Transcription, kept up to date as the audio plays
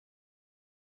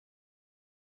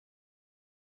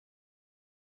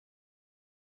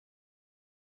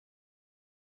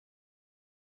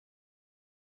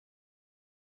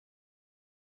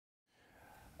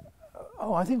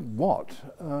Oh, I think what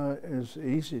is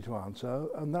easy to answer,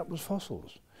 and that was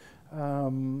fossils.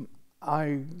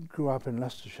 I grew up in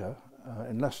Leicestershire,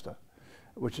 in Leicester,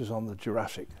 which is on the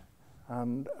Jurassic,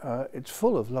 and it's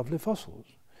full of lovely fossils.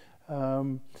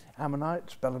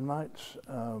 Ammonites, belemnites,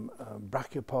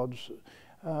 brachiopods,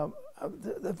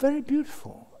 they're very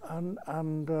beautiful. And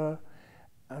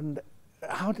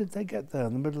how did they get there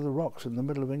in the middle of the rocks, in the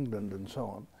middle of England and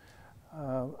so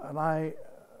on? And I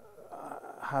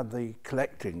had the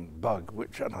collecting bug,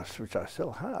 which I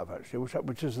still have actually,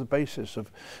 which is the basis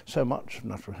of so much of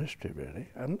natural history really,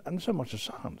 and so much of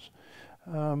science.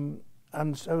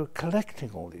 And so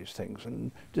collecting all these things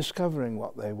and discovering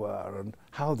what they were and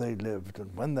how they lived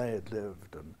and when they had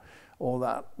lived and all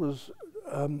that was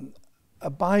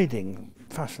abiding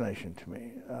fascination to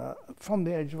me from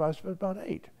the age of, I suppose, about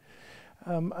 8.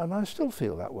 And I still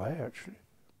feel that way actually.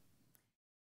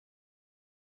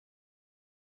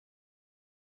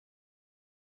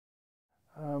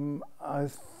 I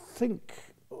think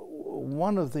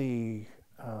one of the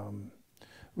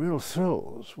real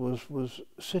thrills was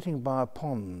sitting by a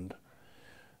pond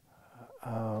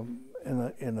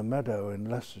in a meadow in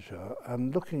Leicestershire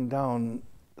and looking down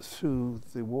through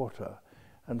the water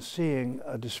and seeing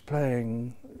a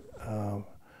displaying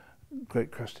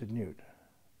great crested newt.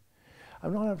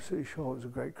 I'm not absolutely sure it was a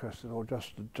great crested or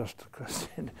just a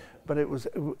crested, but it was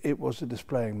a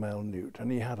displaying male newt,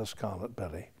 and he had a scarlet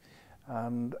belly.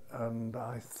 And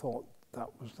I thought that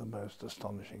was the most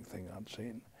astonishing thing I'd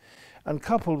seen. And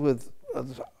coupled with,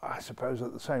 I suppose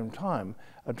at the same time,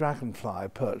 a dragonfly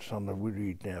perched on a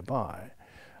reed nearby,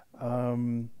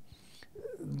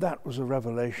 that was a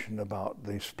revelation about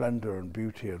the splendor and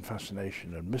beauty and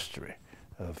fascination and mystery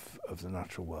of the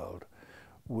natural world,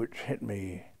 which hit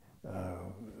me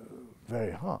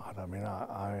very hard. I mean,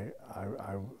 I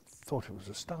thought it was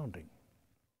astounding.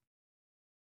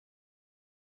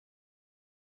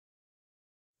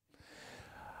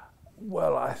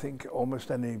 Well, I think almost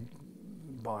any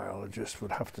biologist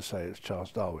would have to say it's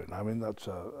Charles Darwin. I mean, that's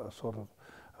a sort of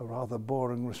a rather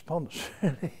boring response,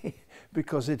 really,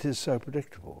 because it is so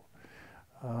predictable.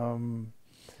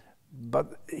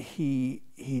 But he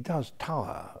does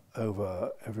tower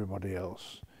over everybody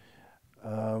else.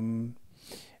 And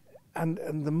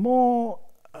the more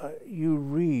you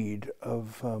read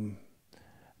of, well,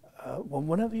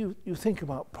 whenever you think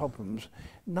about problems,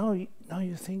 now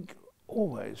you think,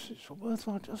 always, it's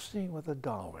worthwhile just seeing whether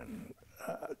Darwin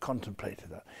contemplated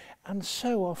that. And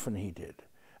so often he did.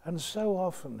 And so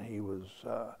often he was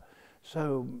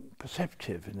so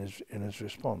perceptive in his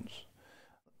response.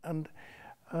 And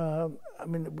I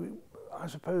mean, I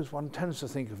suppose one tends to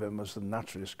think of him as the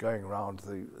naturalist going around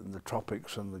the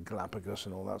tropics and the Galapagos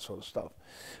and all that sort of stuff.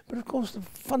 But of course the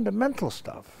fundamental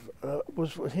stuff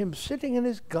was him sitting in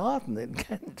his garden in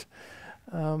Kent.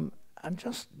 And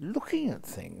just looking at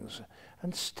things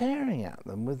and staring at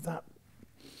them with that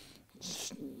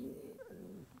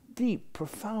deep,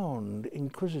 profound,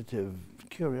 inquisitive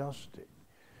curiosity.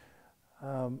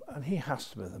 And he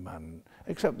has to be the man,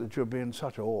 except that you'll be in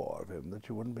such awe of him that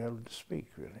you wouldn't be able to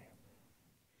speak, really.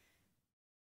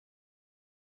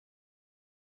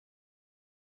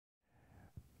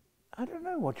 I don't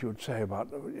know what you would say about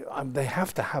them. They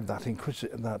have to have that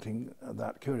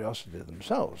that curiosity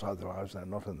themselves, otherwise they're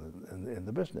not in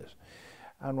the business.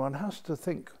 And one has to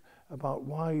think about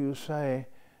why you say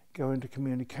go into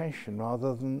communication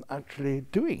rather than actually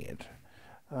doing it.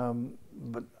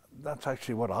 But that's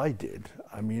actually what I did.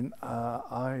 I mean,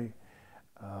 I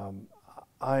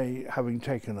having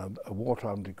taken a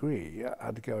wartime degree, I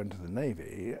had to go into the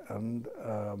Navy and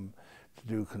to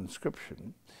do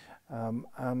conscription.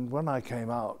 And when I came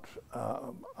out,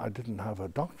 I didn't have a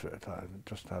doctorate, I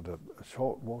just had a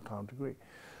short wartime degree.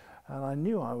 And I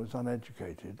knew I was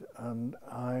uneducated, and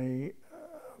I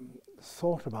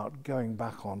thought about going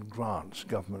back on grants,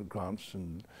 government grants,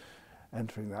 and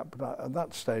entering that. But at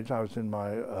that stage, I was in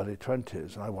my early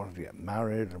 20s, and I wanted to get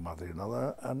married and one thing and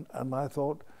another, and I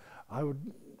thought I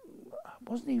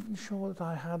wasn't even sure that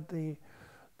I had the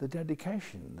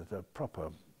dedication that a proper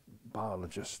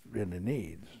biologist really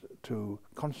needs to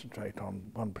concentrate on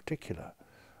one particular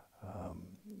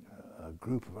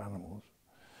group of animals.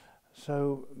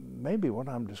 So maybe what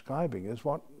I'm describing is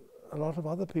what a lot of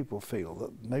other people feel,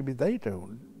 that maybe they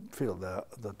don't feel that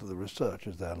the research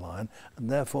is their line, and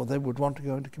therefore they would want to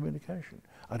go into communication.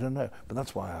 I don't know, but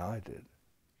that's why I did.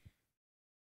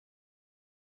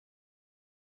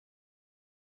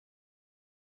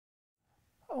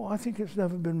 Oh, I think it's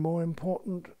never been more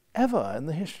important ever in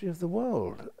the history of the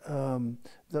world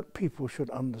that people should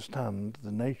understand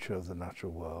the nature of the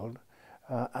natural world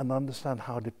and understand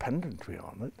how dependent we are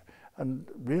on it, and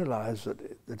realize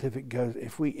that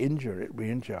if we injure it, we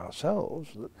injure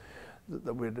ourselves,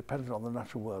 that we're dependent on the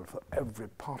natural world for every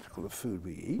particle of food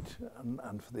we eat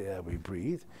and for the air we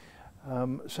breathe.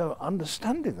 So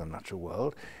understanding the natural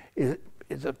world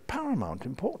is of paramount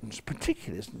importance,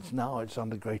 particularly since now it's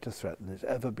under greater threat than it's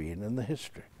ever been in the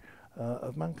history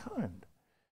of mankind.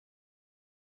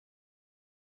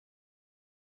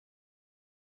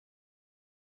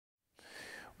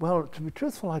 Well, to be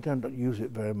truthful, I don't use it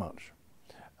very much,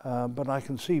 but I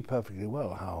can see perfectly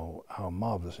well how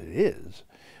marvelous it is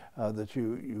that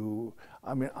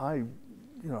I mean,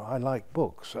 I like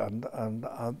books, and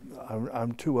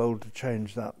I'm too old to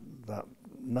change that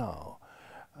now.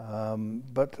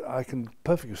 But I can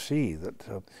perfectly see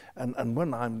that, and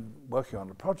when I'm working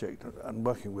on a project and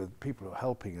working with people who are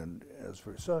helping and as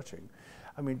researching,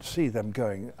 I mean, to see them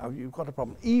going, oh, you've got a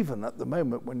problem. Even at the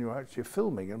moment when you're actually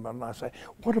filming, and when I say,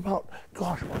 what about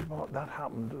that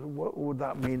happened? What would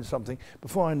that mean something?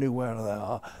 Before I knew where they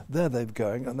are, there they're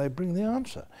going, and they bring the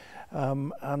answer.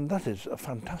 And that is a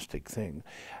fantastic thing.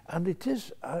 And it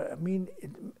is, I mean,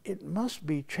 it must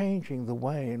be changing the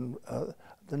way in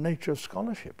the nature of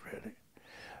scholarship, really,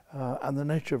 and the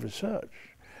nature of research.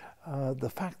 The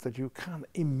fact that you can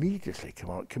immediately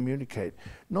communicate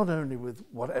not only with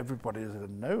what everybody has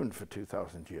known for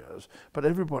 2,000 years, but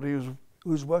everybody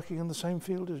who's working in the same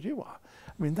field as you are.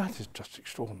 I mean, that is just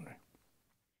extraordinary.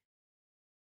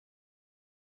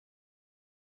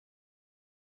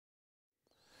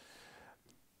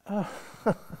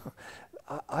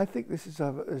 I think this is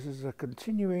a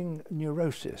continuing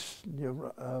neurosis.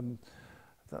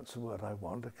 That's the word I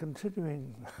want, a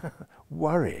continuing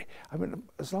worry. I mean,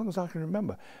 as long as I can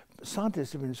remember,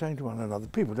 scientists have been saying to one another,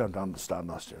 people don't understand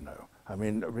us, you know. I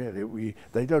mean, really,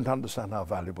 they don't understand how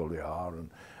valuable we are, and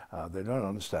they don't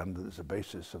understand that it's the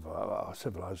basis of our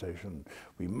civilization.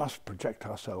 We must project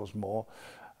ourselves more.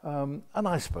 And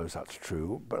I suppose that's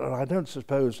true, but I don't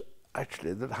suppose,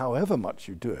 actually, that however much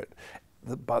you do it,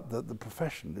 but the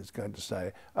profession is going to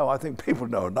say, oh, I think people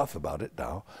know enough about it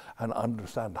now and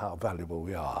understand how valuable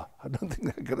we are. I don't think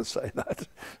they're going to say that.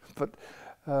 But,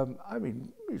 I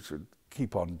mean, we should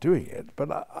keep on doing it. But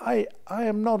I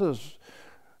am not as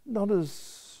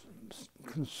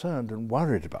concerned and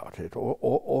worried about it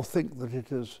or think that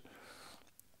it is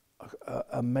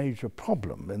a major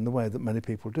problem in the way that many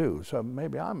people do. So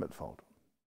maybe I'm at fault.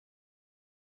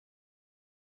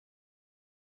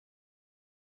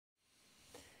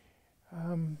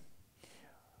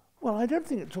 Well, I don't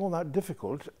think it's all that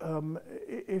difficult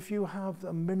if you have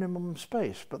a minimum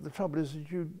space. But the trouble is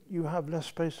that you have less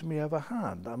space than we ever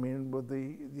had. I mean, with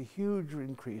the huge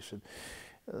increase in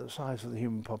the size of the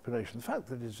human population, the fact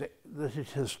that it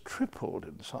has tripled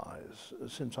in size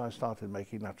since I started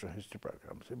making natural history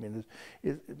programs, I mean,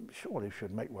 it surely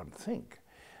should make one think.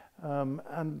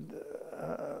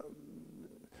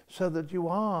 So that you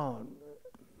are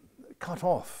cut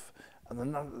off.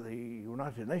 And the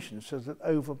United Nations says that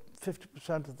over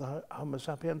 50% of the Homo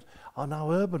sapiens are now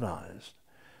urbanized.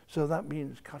 So that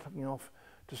means cutting off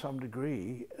to some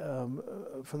degree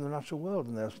from the natural world.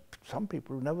 And there's some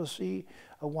people who never see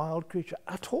a wild creature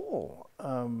at all,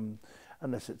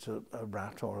 unless it's a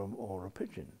rat or a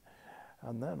pigeon.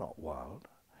 And they're not wild.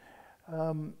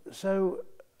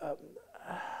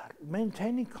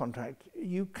 Maintaining contact,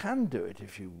 you can do it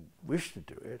if you wish to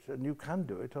do it, and you can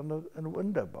do it on a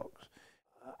window box.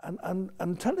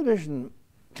 And television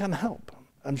can help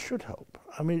and should help.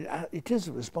 I mean, it is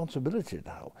a responsibility to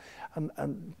help.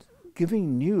 And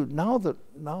giving now that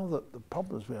the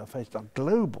problems we are faced are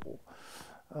global,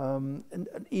 and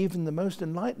even the most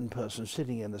enlightened person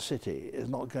sitting in a city is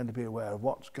not going to be aware of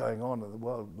what's going on in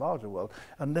the larger world,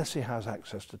 unless he has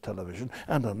access to television,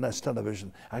 and unless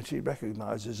television actually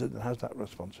recognizes it and has that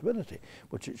responsibility,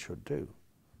 which it should do.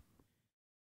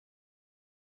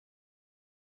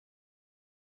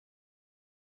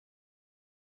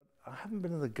 I haven't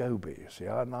been in the Gobi, you see,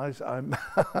 I'm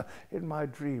in my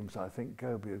dreams I think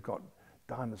Gobi has got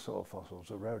dinosaur fossils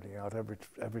eroding out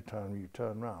every time you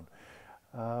turn round.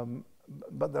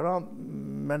 But there aren't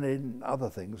many other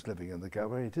things living in the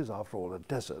Gobi. It is, after all, a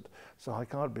desert, so I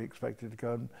can't be expected to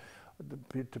go and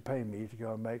to pay me to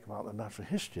go and make about the natural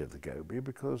history of the Gobi,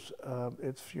 because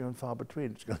it's few and far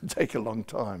between. It's going to take a long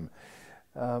time.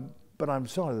 But I'm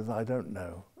sorry that I don't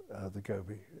know the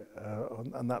Gobi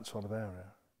and that sort of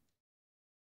area.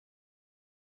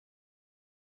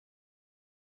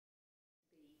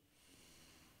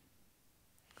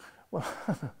 Well,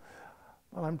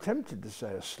 well, I'm tempted to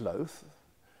say a sloth,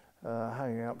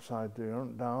 hanging upside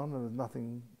down, and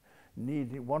nothing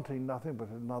wanting nothing but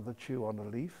another chew on a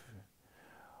leaf,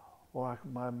 or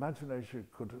my imagination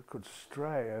could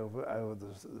stray over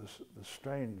the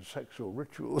strange sexual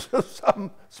rituals of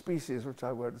some species which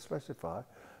I won't specify,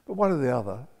 but one or the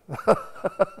other.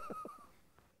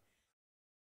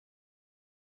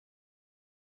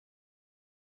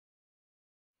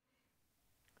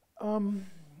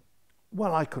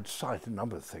 Well, I could cite a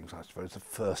number of things, I suppose. The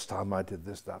first time I did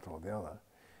this, that, or the other,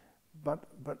 but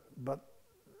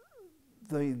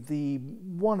the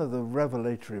one of the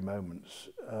revelatory moments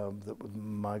that was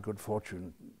my good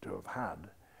fortune to have had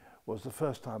was the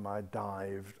first time I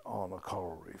dived on a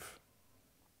coral reef.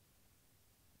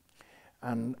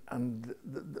 And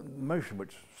the motion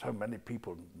which so many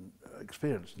people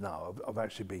experience now of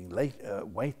actually being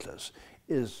weightless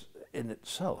is in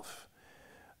itself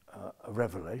a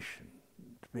revelation.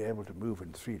 To be able to move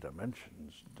in 3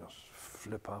 dimensions, just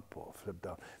flip up or flip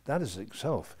down, that is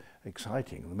itself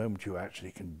exciting the moment you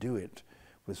actually can do it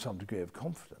with some degree of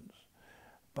confidence.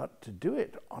 But to do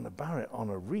it on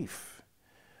a reef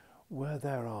where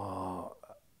there are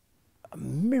a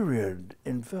myriad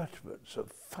invertebrates of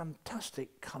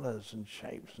fantastic colours and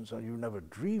shapes and so you've never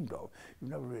dreamed of,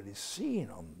 you've never really seen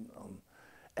on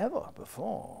ever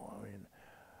before. I mean,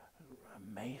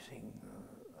 amazing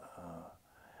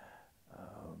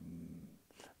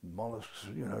mollusks,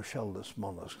 you know, shellless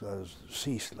mollusks, those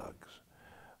sea slugs,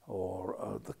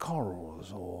 or the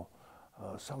corals, or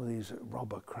some of these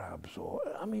robber crabs, or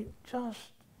I mean,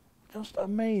 just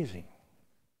amazing.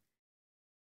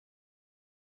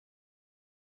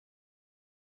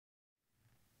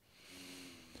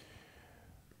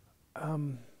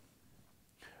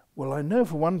 Well, I know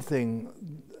for one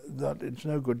thing that it's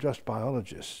no good just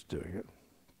biologists doing it.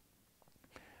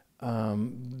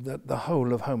 That the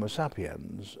whole of Homo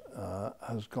sapiens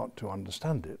has got to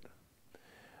understand it,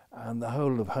 and the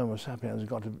whole of Homo sapiens has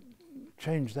got to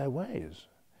change their ways.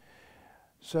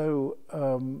 So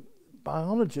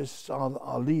biologists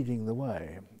are leading the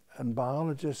way, and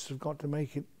biologists have got to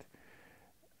make it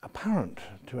apparent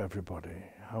to everybody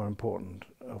how important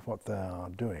what they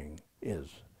are doing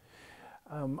is.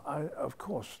 Of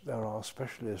course, there are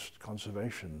specialist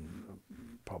conservation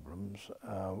problems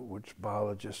which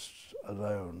biologists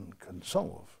alone can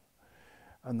solve,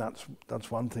 and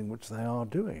that's one thing which they are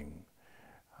doing.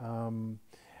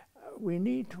 We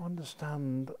need to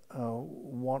understand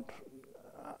what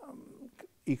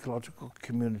ecological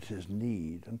communities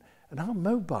need and how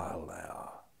mobile they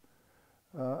are,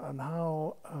 and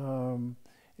how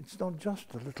it's not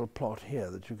just a little plot here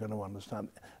that you're going to understand.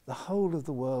 The whole of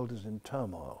the world is in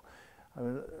turmoil. I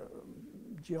mean,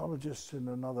 geologists in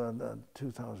another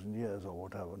 2,000 years or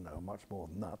whatever, no, much more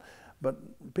than that,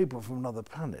 but people from another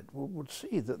planet would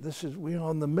see that we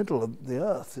are in the middle of, the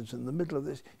Earth is in the middle of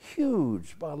this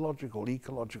huge biological,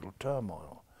 ecological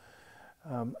turmoil.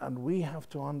 And we have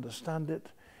to understand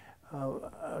it,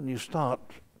 and you start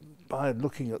by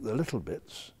looking at the little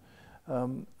bits,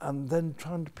 and then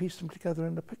trying to piece them together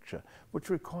in a picture, which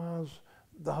requires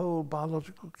the whole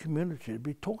biological community to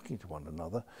be talking to one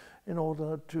another in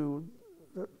order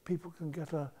that people can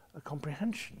get a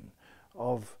comprehension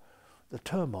of the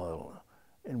turmoil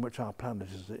in which our planet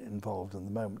is involved in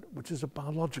the moment, which is a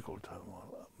biological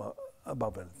turmoil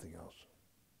above anything else.